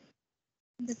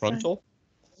 The Frontal?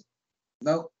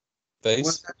 Nope. Face?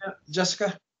 What's that,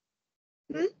 Jessica?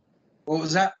 Hmm? What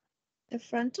was that? The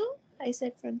frontal? I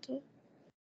said frontal.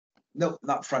 Nope,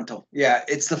 not frontal. Yeah,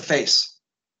 it's the face.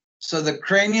 So the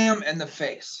cranium and the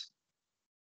face.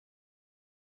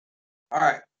 All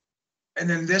right. And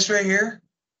then this right here.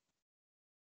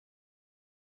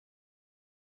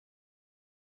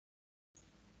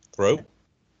 Throat?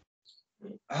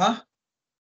 Huh?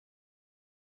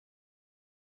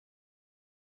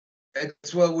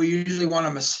 It's what we usually want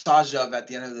a massage of at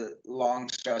the end of the long,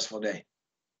 stressful day.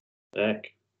 Neck.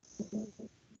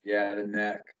 Yeah, the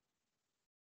neck.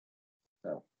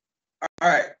 So, all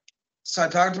right. So I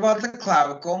talked about the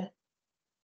clavicle.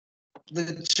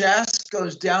 The chest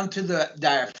goes down to the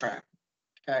diaphragm,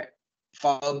 okay,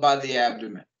 followed by the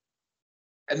abdomen.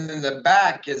 And then the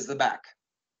back is the back.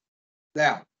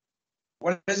 Now,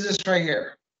 what is this right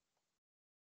here?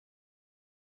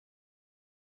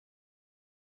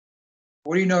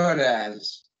 What do you know it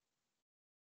as?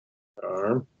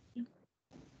 Arm.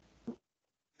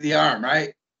 The arm,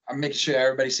 right? I'll make sure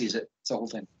everybody sees it. It's the whole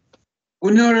thing.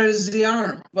 We know it as the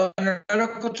arm, but in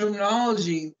medical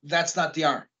terminology, that's not the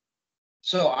arm.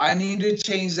 So I need to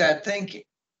change that thinking.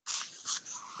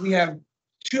 We have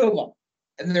two of them,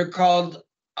 and they're called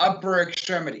upper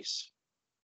extremities.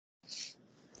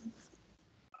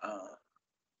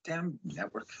 Damn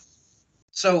network.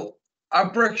 So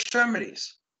upper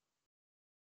extremities.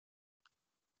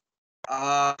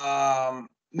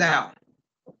 Now,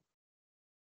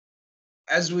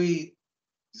 as we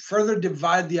further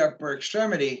divide the upper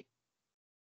extremity,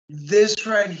 this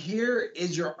right here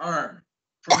is your arm.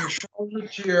 From your shoulder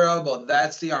to your elbow,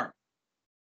 that's the arm.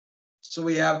 So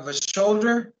we have the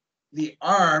shoulder, the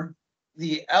arm,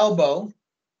 the elbow,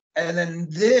 and then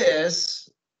this,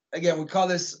 again,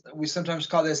 we sometimes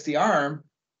call this the arm,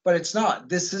 but it's not.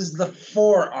 This is the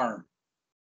forearm.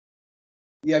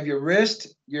 You have your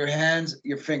wrist, your hands,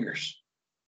 your fingers.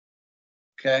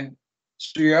 Okay?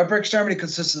 So your upper extremity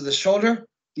consists of the shoulder,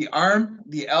 the arm,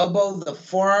 the elbow, the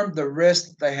forearm, the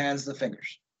wrist, the hands, the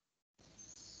fingers.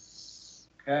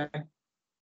 Okay?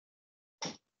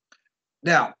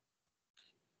 Now,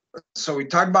 so we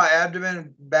talked about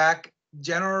abdomen, back,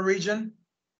 general region,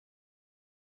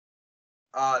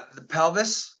 the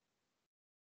pelvis,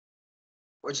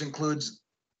 which includes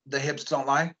the hips don't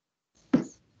lie,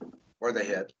 or the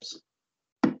hips.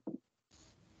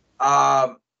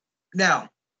 Now,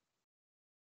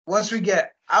 once we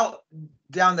get out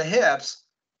down the hips,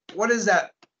 what is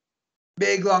that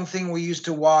big long thing we used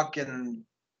to walk and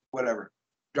whatever,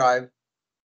 drive?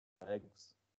 Legs.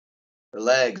 The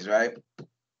legs, right?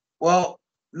 Well,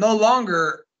 no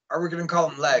longer are we going to call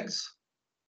them legs?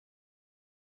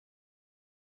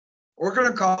 We're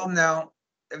going to call them now.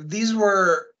 If these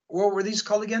were, what were these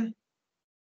called again?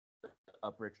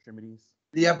 Upper extremities.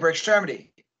 The upper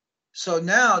extremity. So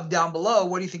now down below,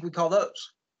 what do you think we call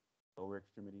those? Lower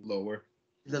extremities. Lower.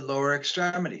 The lower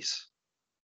extremities.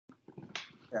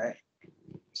 Okay.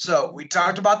 So we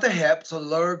talked about the hip. So the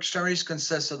lower extremities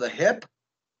consist of the hip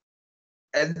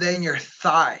and then your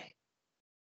thigh.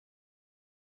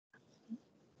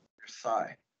 Your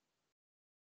thigh.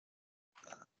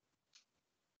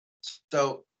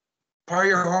 So part of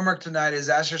your homework tonight is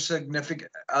ask your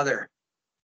significant other,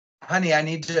 honey, I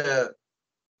need to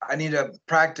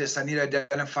practice. I need to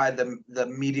identify the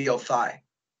medial thigh.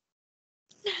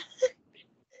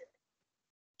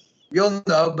 You'll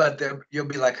know, but you'll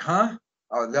be like, huh?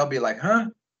 Or they'll be like, huh?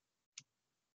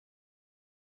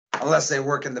 Unless they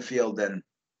work in the field, then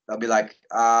they'll be like,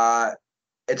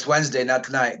 it's Wednesday, not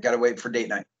tonight. Got to wait for date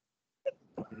night.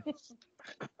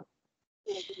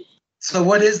 So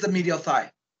what is the medial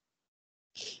thigh?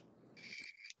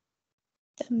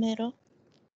 The middle.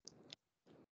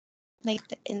 Like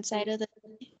the inside of the.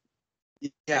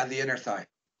 Yeah, the inner thigh.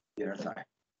 The inner thigh.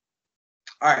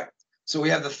 All right. So we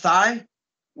have the thigh.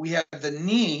 We have the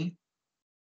knee.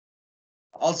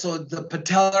 Also the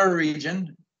patellar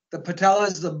region. The patella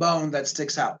is the bone that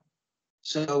sticks out.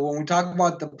 So when we talk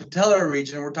about the patellar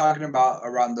region, we're talking about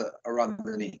around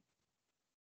the knee.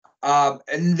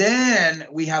 And then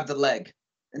we have the leg.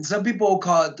 And some people will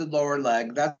call it the lower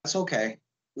leg. That's okay.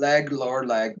 Leg, lower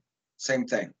leg, same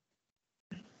thing.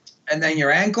 And then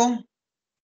your ankle,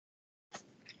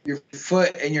 your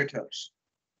foot, and your toes.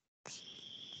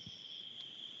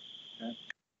 Okay.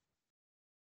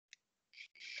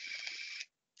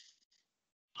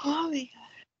 Oh my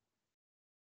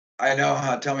I know,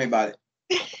 huh? Tell me about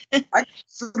it. I had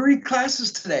 3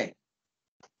 classes today.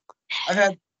 I've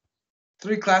had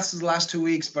 3 classes the last 2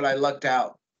 weeks, but I lucked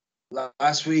out.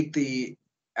 Last week, the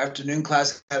afternoon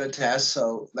class had a test,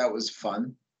 so that was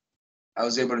fun. I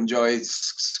was able to enjoy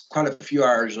quite a few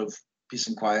hours of peace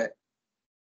and quiet.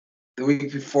 The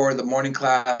week before, the morning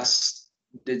class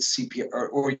did CPR,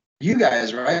 or you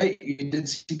guys, right? You did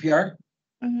CPR?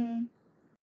 Mm-hmm.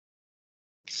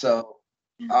 So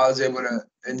I was able to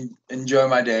enjoy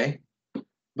my day.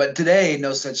 But today,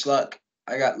 no such luck.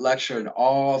 I got lecture in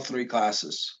all 3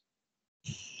 classes.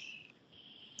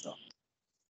 So.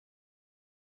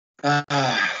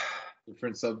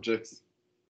 Different subjects.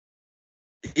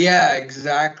 Yeah,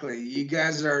 exactly. You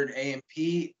guys are in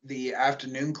A&P. The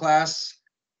afternoon class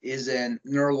is in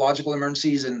neurological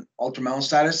emergencies and ultramental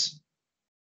status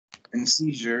and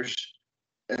seizures.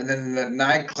 And then the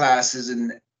night class is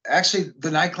actually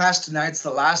the night class tonight's the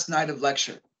last night of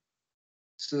lecture.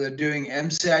 So they're doing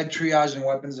MCI triage and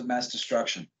weapons of mass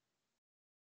destruction.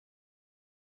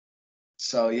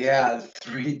 So yeah,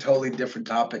 3 totally different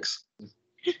topics.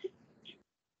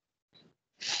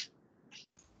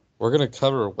 We're gonna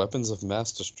cover weapons of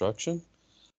mass destruction.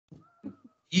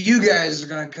 You guys are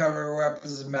going to cover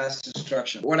weapons of mass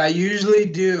destruction. What I usually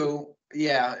do,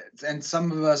 yeah, and some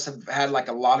of us have had like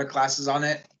a lot of classes on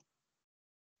it.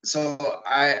 So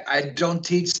I don't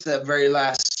teach the very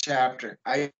last chapter.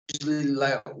 I usually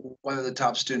let one of the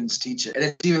top students teach it. And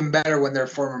it's even better when they're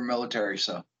former military,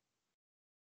 so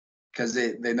because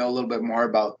they know a little bit more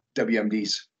about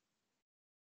WMDs.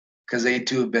 Because they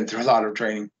too have been through a lot of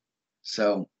training.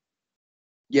 So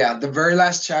yeah, the very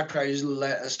last chapter I usually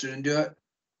let a student do it.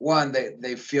 One,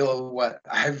 they feel what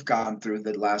I've gone through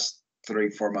the last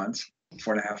 3-4 months,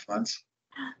 4.5 months.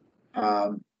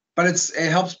 But it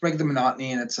helps break the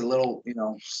monotony, and it's a little,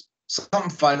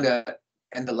 something fun to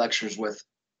end the lectures with.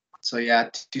 So yeah,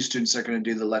 2 students are going to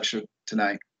do the lecture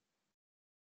tonight.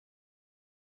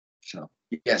 So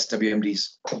yes,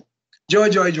 WMDs.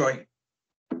 Joy.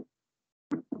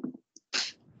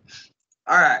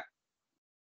 All right,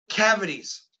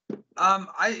 cavities.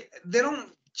 They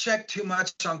don't check too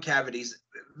much on cavities.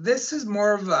 This is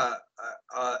more of a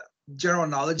general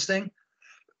knowledge thing.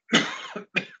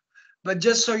 But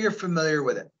just so you're familiar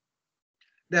with it.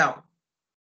 Now,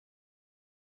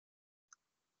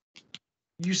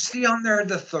 you see on there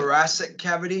the thoracic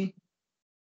cavity.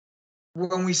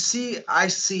 When we see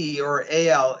IC or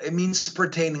AL, it means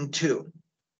pertaining to.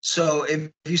 So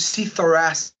if you see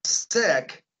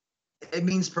thoracic, it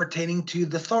means pertaining to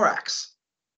the thorax.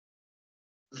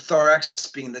 The thorax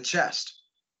being the chest.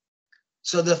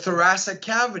 So the thoracic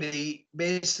cavity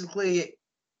basically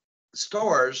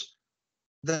stores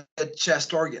the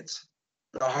chest organs,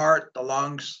 the heart, the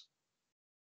lungs.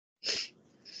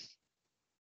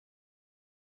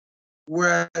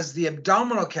 Whereas the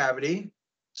abdominal cavity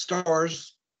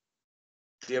stores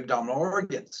the abdominal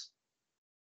organs.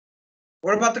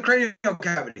 What about the cranial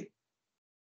cavity?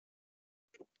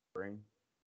 Brain.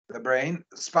 The brain,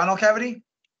 spinal cavity,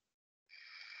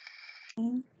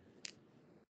 Mm.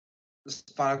 the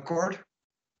spinal cord.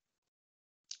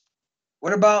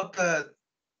 What about the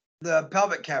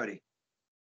pelvic cavity?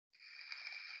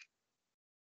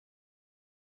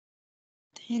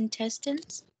 The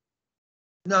intestines.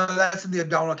 No, that's in the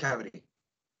abdominal cavity.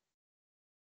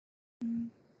 Mm.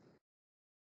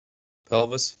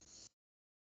 Pelvis.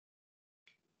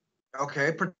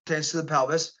 Okay, pertains to the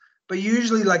pelvis, but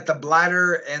usually like the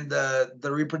bladder and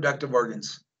the reproductive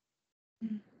organs.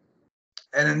 Mm.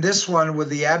 And in this one with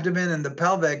the abdomen and the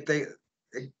pelvic,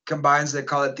 it combines. They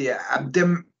call it the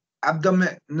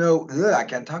abdomen. No, I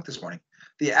can't talk this morning.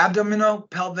 The abdominal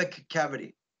pelvic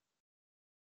cavity.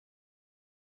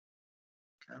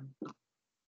 Okay.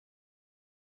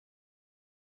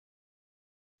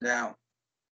 Now,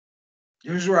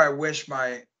 here's where I wish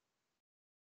my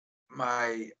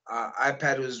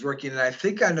iPad was working, and I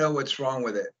think I know what's wrong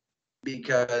with it,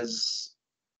 because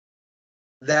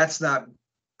that's not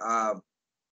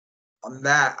on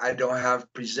that. I don't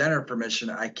have presenter permission.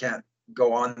 I can't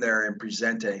go on there and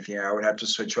present anything. I would have to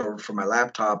switch over from my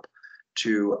laptop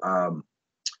to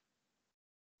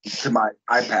my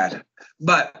iPad.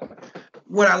 But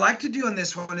what I like to do on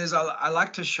this one is I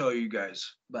like to show you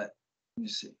guys. But let me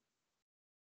see.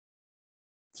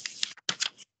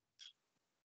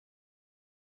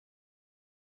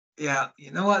 Yeah,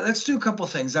 you know what? Let's do a couple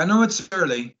things. I know it's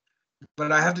early,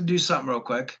 but I have to do something real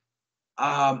quick.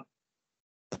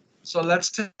 So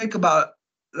let's take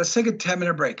a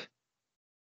 10-minute break.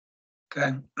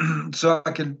 Okay, so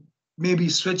I can maybe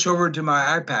switch over to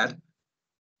my iPad,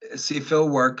 see if it'll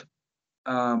work.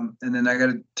 And then I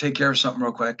gotta take care of something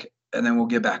real quick, and then we'll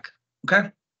get back.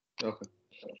 Okay? Okay.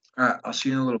 All right, I'll see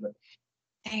you in a little bit.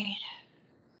 Alright.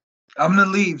 I'm gonna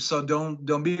leave, so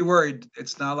don't be worried.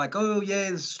 It's not like, oh yay,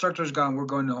 the instructor's gone, we're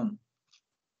going home.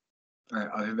 All right,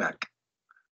 I'll be back.